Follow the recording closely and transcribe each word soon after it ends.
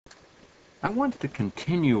I wanted to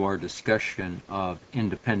continue our discussion of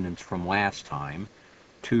independence from last time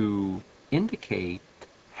to indicate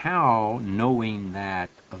how knowing that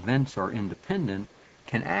events are independent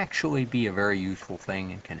can actually be a very useful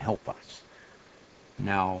thing and can help us.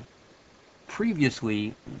 Now,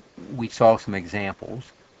 previously we saw some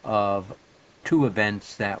examples of two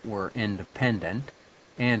events that were independent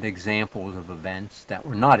and examples of events that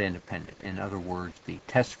were not independent. In other words, the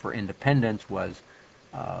test for independence was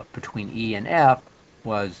between E and F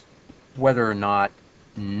was whether or not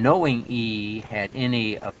knowing E had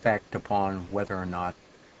any effect upon whether or not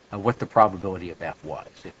what the probability of F was.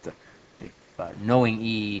 If knowing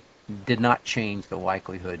E did not change the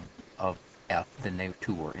likelihood of F, then they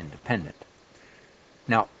two were independent.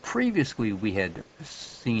 Now, previously we had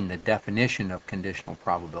seen the definition of conditional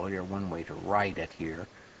probability, or one way to write it here,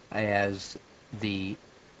 as the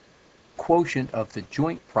quotient of the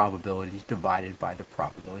joint probabilities divided by the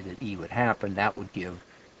probability that E would happen. That would give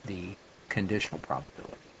the conditional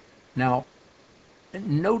probability. Now,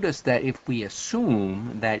 notice that if we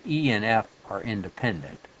assume that E and F are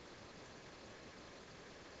independent,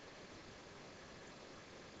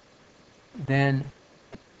 then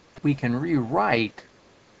we can rewrite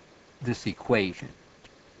this equation.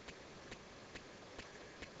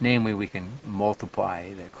 Namely, we can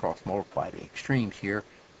cross-multiply the extremes here,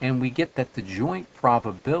 and we get that the joint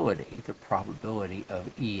probability, the probability of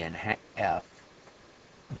E and F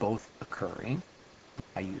both occurring,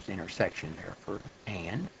 I use intersection there for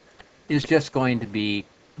and, is just going to be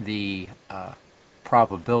the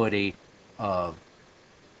probability of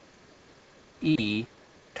E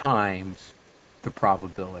times the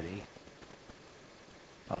probability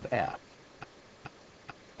of F.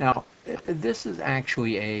 Now, this is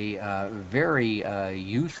actually a very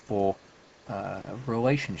useful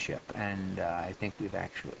relationship, and I think we've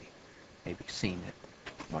actually maybe seen it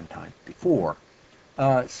one time before.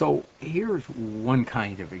 So here's one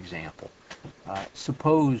kind of example.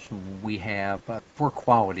 Suppose we have, for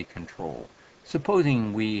quality control,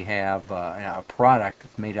 supposing we have a product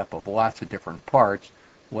that's made up of lots of different parts.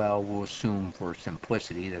 Well, we'll assume for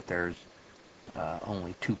simplicity that there's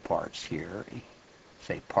only two parts here,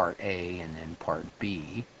 say part A and then part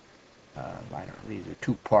B. I don't know, these are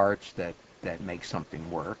two parts that make something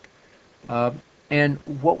work. Uh, and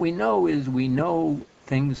what we know is we know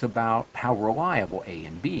things about how reliable A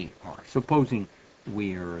and B are. Supposing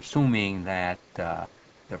we are assuming that the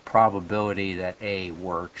probability that A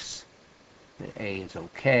works, that A is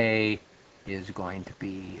okay, is going to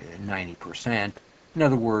be 90%. In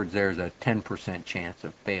other words, there's a 10% chance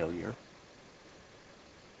of failure.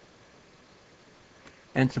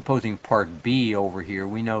 And supposing part B over here,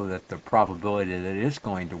 we know that the probability that it is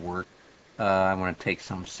going to work, I want to take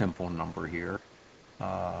some simple number here,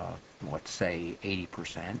 let's say 80%,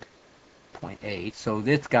 0.8. So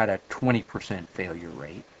it's got a 20% failure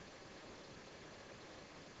rate.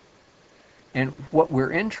 And what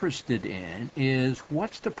we're interested in is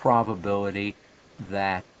what's the probability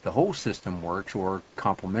that the whole system works, or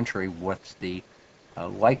complementary, what's the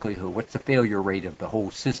likelihood, what's the failure rate of the whole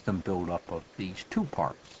system built up of these two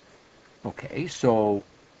parts. Okay, so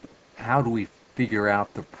how do we figure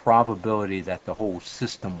out the probability that the whole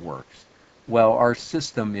system works? Well, our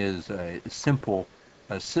system is a simple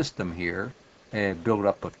system here, built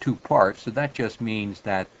up of two parts. So that just means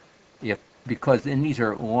that because these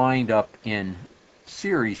are lined up in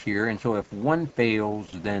series here, and so if one fails,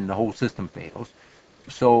 then the whole system fails.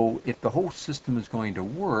 So if the whole system is going to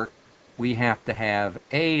work, we have to have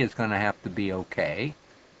A is going to have to be okay,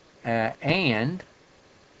 and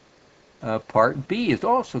part B is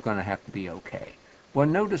also going to have to be okay. Well,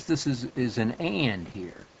 notice this is an and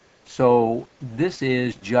here. So this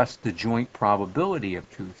is just the joint probability of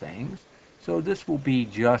two things. So this will be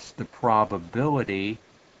just the probability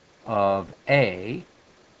of A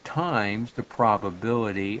times the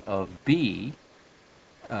probability of B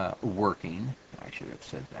working. I should have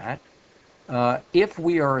said that. If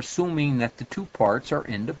we are assuming that the two parts are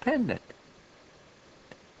independent.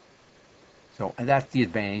 So that's the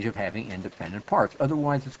advantage of having independent parts.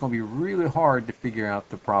 Otherwise, it's going to be really hard to figure out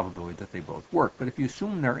the probability that they both work. But if you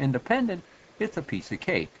assume they're independent, it's a piece of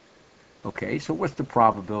cake. Okay, so what's the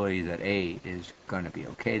probability that A is going to be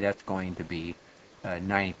okay? That's going to be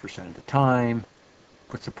 90% of the time.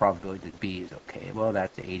 What's the probability that B is okay? Well,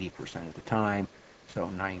 that's 80% of the time. So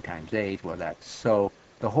 9 times 8, well, that's so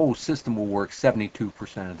the whole system will work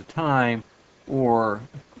 72% of the time, or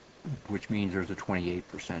which means there's a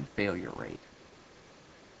 28% failure rate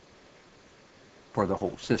for the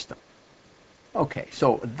whole system. Okay,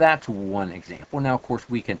 so that's one example. Now, of course,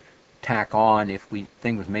 we can tack on, if the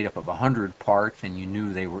thing was made up of 100 parts and you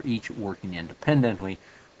knew they were each working independently,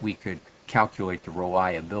 we could calculate the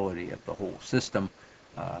reliability of the whole system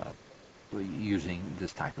uh, using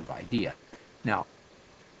this type of idea. Now,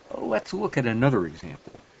 let's look at another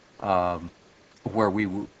example um, where we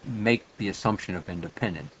make the assumption of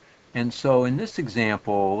independence. And so in this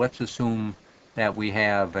example, let's assume that we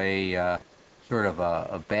have a sort of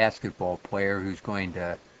a basketball player who's going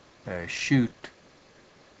to shoot,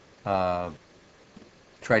 uh,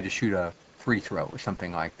 try to shoot a free throw or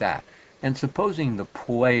something like that. And supposing the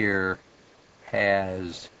player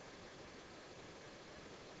has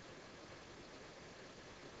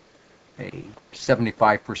a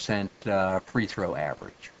 75% free throw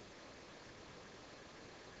average.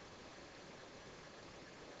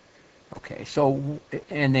 Okay, so,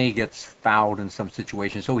 and then he gets fouled in some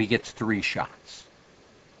situation, so he gets 3 shots.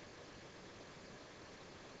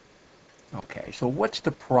 Okay, so what's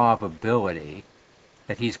the probability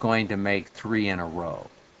that he's going to make 3 in a row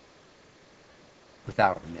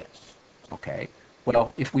without a miss? Okay,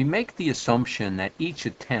 well, if we make the assumption that each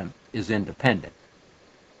attempt is independent,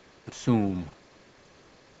 assume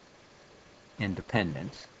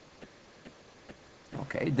independence,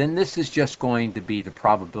 okay, then this is just going to be the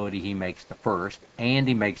probability he makes the first and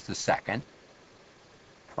he makes the second.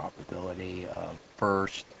 Probability of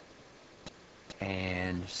first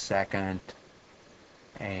and second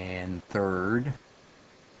and third.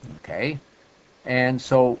 Okay, and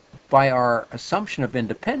so by our assumption of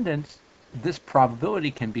independence, this probability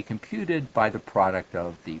can be computed by the product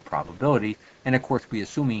of the probability. And of course, we're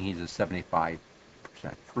assuming he's a 75%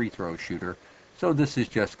 free throw shooter. So this is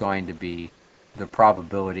just going to be the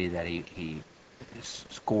probability that he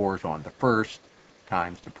scores on the first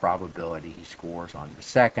times the probability he scores on the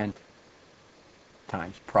second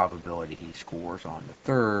times probability he scores on the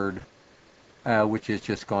third, which is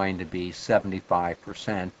just going to be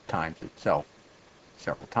 75% times itself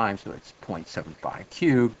several times, so it's 0.75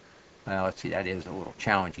 cubed. Let's see, that is a little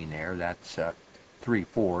challenging there. That's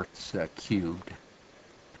 3/4 cubed,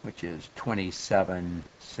 which is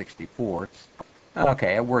 27/64.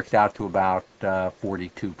 Okay, it works out to about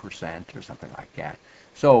 42% or something like that.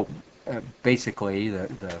 So basically,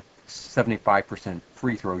 the 75%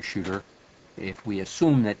 free throw shooter, if we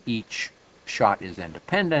assume that each shot is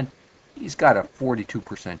independent, he's got a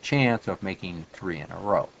 42% chance of making 3 in a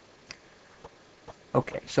row.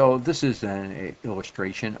 Okay, so this is an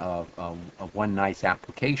illustration of one nice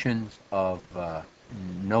applications of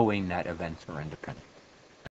knowing that events are independent.